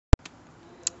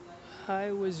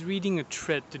I was reading a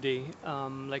thread today,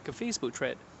 like a Facebook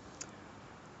thread,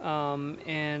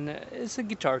 and it's a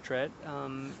guitar thread,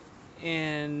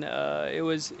 and it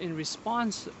was in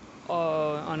response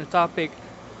on a topic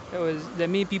that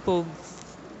made people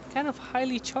kind of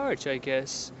highly charged, I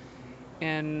guess,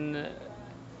 and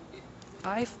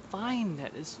I find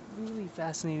that it's really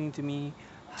fascinating to me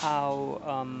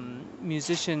how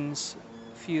musicians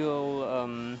feel,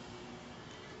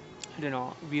 I don't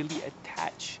know, really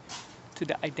attached to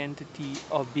the identity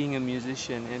of being a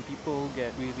musician, and people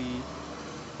get really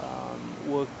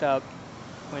worked up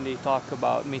when they talk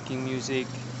about making music,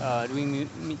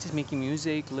 just making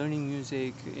music, learning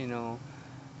music,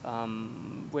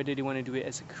 whether they want to do it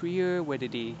as a career, whether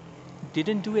they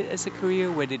didn't do it as a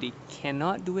career, whether they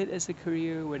cannot do it as a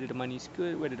career, whether the money's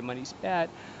good, whether the money's bad,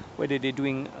 whether they're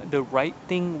doing the right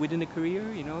thing within a career,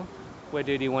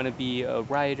 whether they want to be a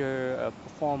writer, a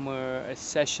performer, a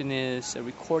sessionist, a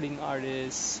recording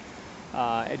artist,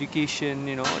 education,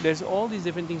 there's all these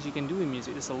different things you can do in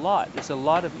music. There's a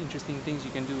lot of interesting things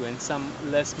you can do, and some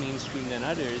less mainstream than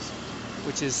others,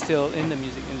 which is still in the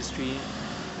music industry.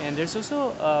 And there's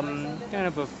also kind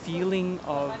of a feeling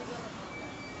of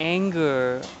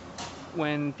anger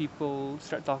when people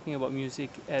start talking about music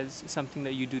as something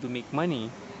that you do to make money.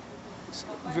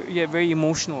 Yeah, very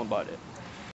emotional about it.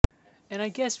 And I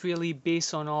guess really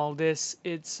based on all this,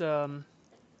 it's when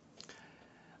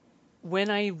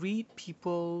I read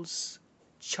people's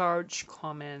charged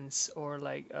comments or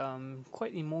like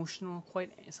quite emotional,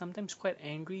 quite sometimes quite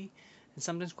angry, and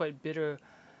sometimes quite bitter.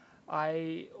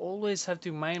 I always have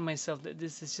to remind myself that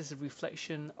this is just a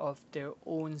reflection of their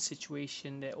own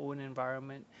situation, their own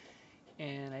environment.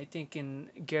 And I think in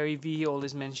Gary Vee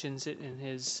always mentions it in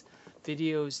his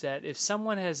videos that if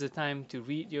someone has the time to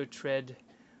read your thread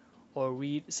or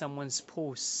read someone's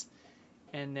posts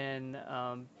and then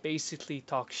basically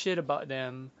talk shit about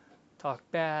them, talk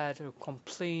bad or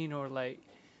complain or like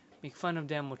make fun of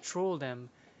them or troll them,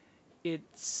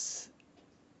 it's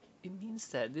it means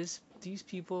that these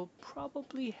people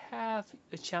probably have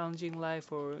a challenging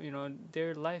life, or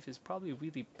their life is probably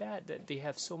really bad that they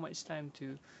have so much time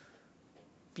to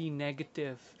be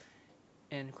negative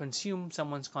and consume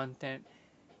someone's content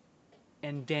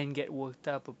and then get worked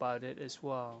up about it as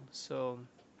well. So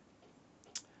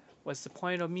what's the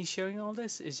point of me sharing all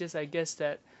this? It's just, I guess,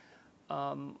 that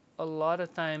a lot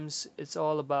of times it's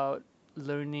all about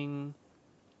learning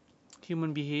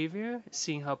human behavior,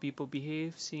 seeing how people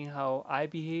behave, seeing how I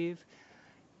behave,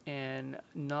 and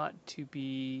not to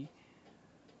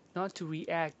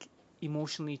react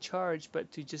emotionally charged,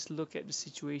 but to just look at the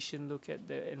situation, look at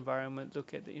the environment,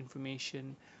 look at the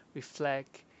information,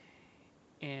 reflect,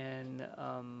 and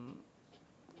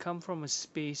come from a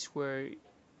space where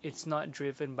it's not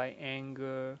driven by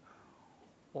anger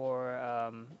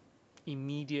or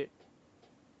immediate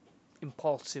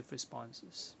impulsive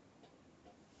responses.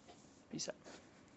 Peace out.